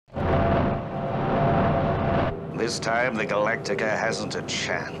This time, the Galactica hasn't a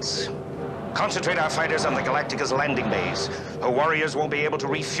chance. Concentrate our fighters on the Galactica's landing bays. Her warriors won't be able to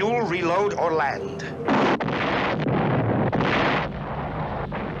refuel, reload, or land.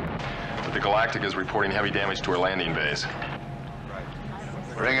 But the Galactica is reporting heavy damage to her landing bays.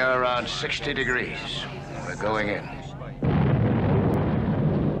 Bring her around 60 degrees. We're going in.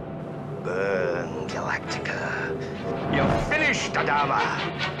 Burn, Galactica. You're finished, Adama.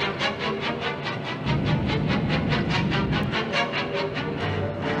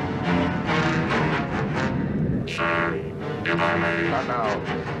 Not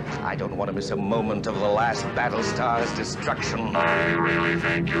now. I don't want to miss a moment of the last Battlestar's destruction. I really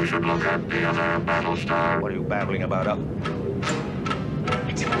think you should look at the other Battlestar. What are you babbling about, huh?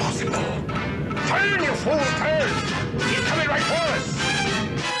 It's impossible. Turn, you fool, turn! He's coming right for us!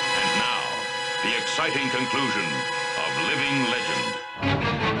 And now, the exciting conclusion of Living Legend.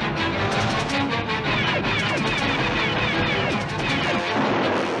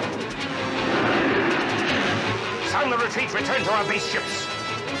 Sound the retreat, return to our base ships.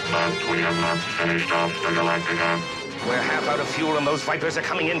 But we have not finished off the Galactica. We're half out of fuel and those Vipers are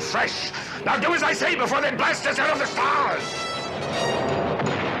coming in fresh. Now do as I say before they blast us out of the stars!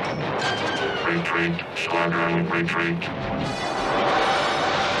 Retreat, squadron, retreat.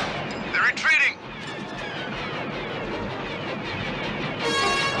 They're retreating!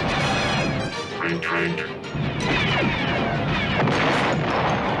 Retreat.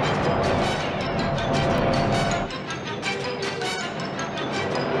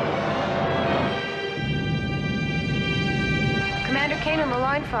 Commander Kane on the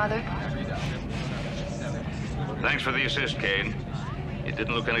line, Father. Thanks for the assist, Kane. It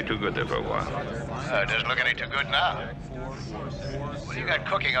didn't look any too good there for a while. It doesn't look any too good now. What do you got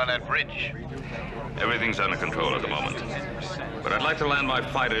cooking on that bridge? Everything's under control at the moment. But I'd like to land my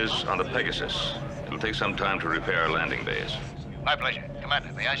fighters on the Pegasus. It'll take some time to repair our landing bays. My pleasure.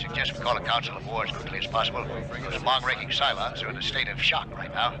 Commander, may I suggest we call a council of war as quickly as possible? Those long-ranking Cylons are in a state of shock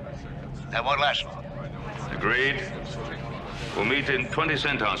right now. That won't last long. Agreed. We'll meet in 20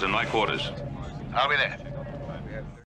 centons in my quarters. I'll be there.